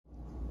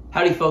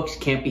Howdy folks,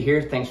 Campy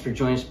here. Thanks for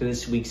joining us for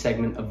this week's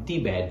segment of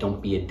DBAD,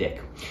 Don't Be a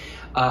Dick.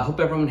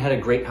 Hope everyone had a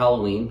great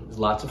Halloween. It was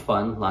lots of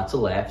fun, lots of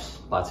laughs,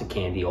 lots of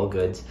candy, all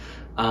goods.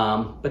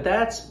 But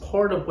that's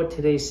part of what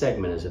today's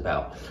segment is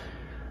about.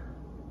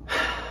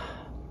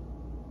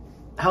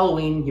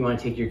 Halloween, you want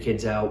to take your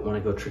kids out,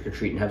 want to go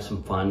trick-or-treat and have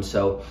some fun.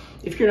 So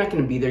if you're not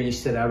going to be there, you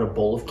set out a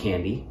bowl of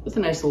candy with a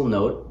nice little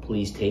note,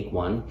 please take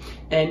one.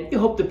 And you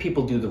hope that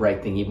people do the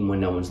right thing even when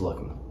no one's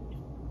looking.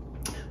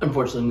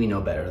 Unfortunately, we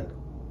know better.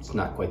 It's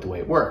not quite the way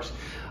it works.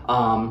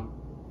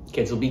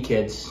 Kids will be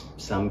kids.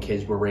 Some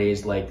kids were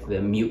raised like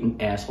the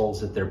mutant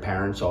assholes that their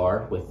parents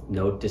are, with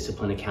no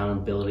discipline,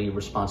 accountability,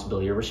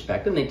 responsibility, or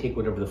respect, and they take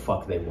whatever the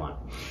fuck they want.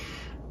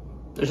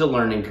 There's a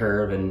learning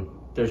curve, and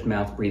there's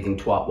mouth-breathing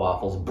twat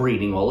waffles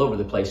breeding all over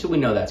the place, so we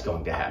know that's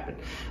going to happen.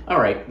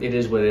 All right, it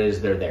is what it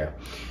is, they're there.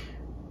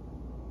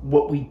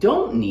 What we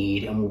don't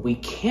need and what we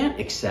can't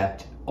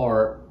accept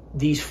are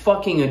these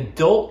fucking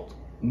adult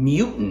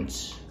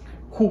mutants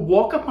who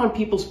walk up on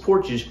people's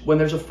porches when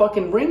there's a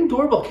fucking Ring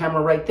doorbell camera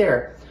right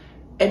there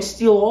and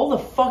steal all the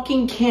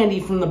fucking candy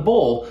from the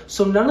bowl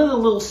so none of the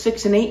little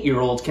 6 and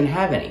 8-year-olds can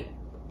have any.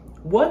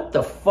 What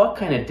the fuck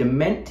kind of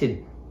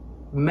demented,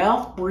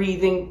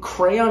 mouth-breathing,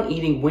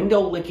 crayon-eating,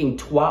 window-licking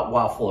twat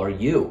waffle are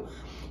you?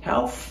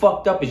 How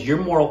fucked up is your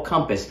moral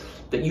compass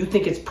that you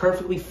think it's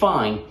perfectly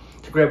fine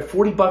to grab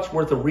 40 bucks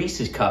worth of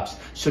Reese's cups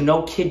so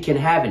no kid can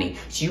have any,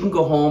 so you can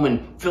go home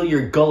and fill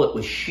your gullet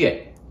with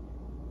shit?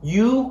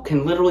 You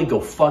can literally go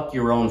fuck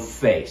your own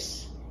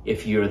face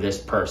if you're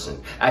this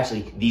person.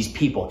 Actually, these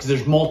people, because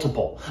there's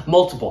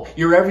multiple.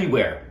 You're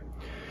everywhere.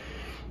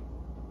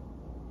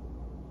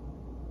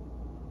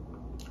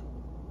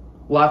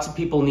 Lots of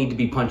people need to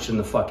be punched in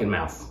the fucking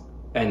mouth,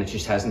 and it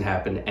just hasn't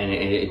happened. And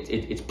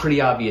it's pretty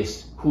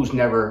obvious who's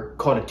never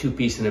caught a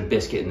 2-piece in a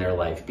biscuit in their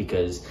life,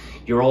 because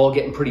you're all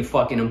getting pretty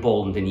fucking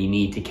emboldened and you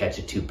need to catch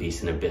a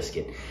 2-piece in a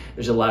biscuit.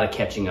 There's a lot of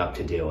catching up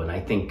to do, and I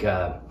think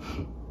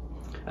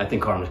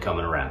karma's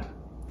coming around.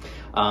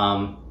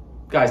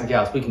 Guys and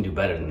gals, we can do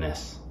better than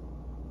this.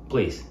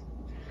 Please.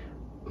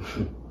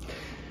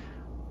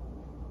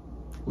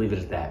 Leave it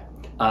at that.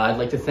 I'd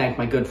like to thank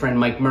my good friend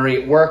Mike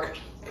Murray at work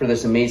for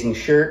this amazing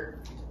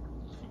shirt.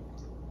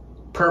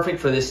 Perfect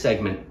for this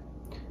segment.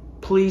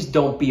 Please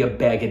don't be a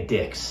bag of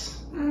dicks.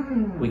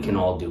 We can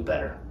all do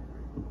better.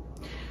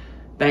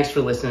 Thanks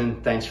for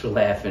listening. Thanks for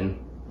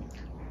laughing.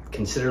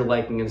 Consider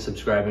liking and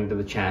subscribing to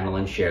the channel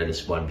and share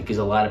this one, because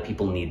a lot of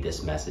people need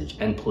this message.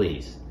 And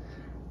please,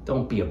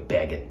 don't be a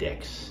bag of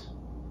dicks.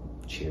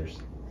 Cheers.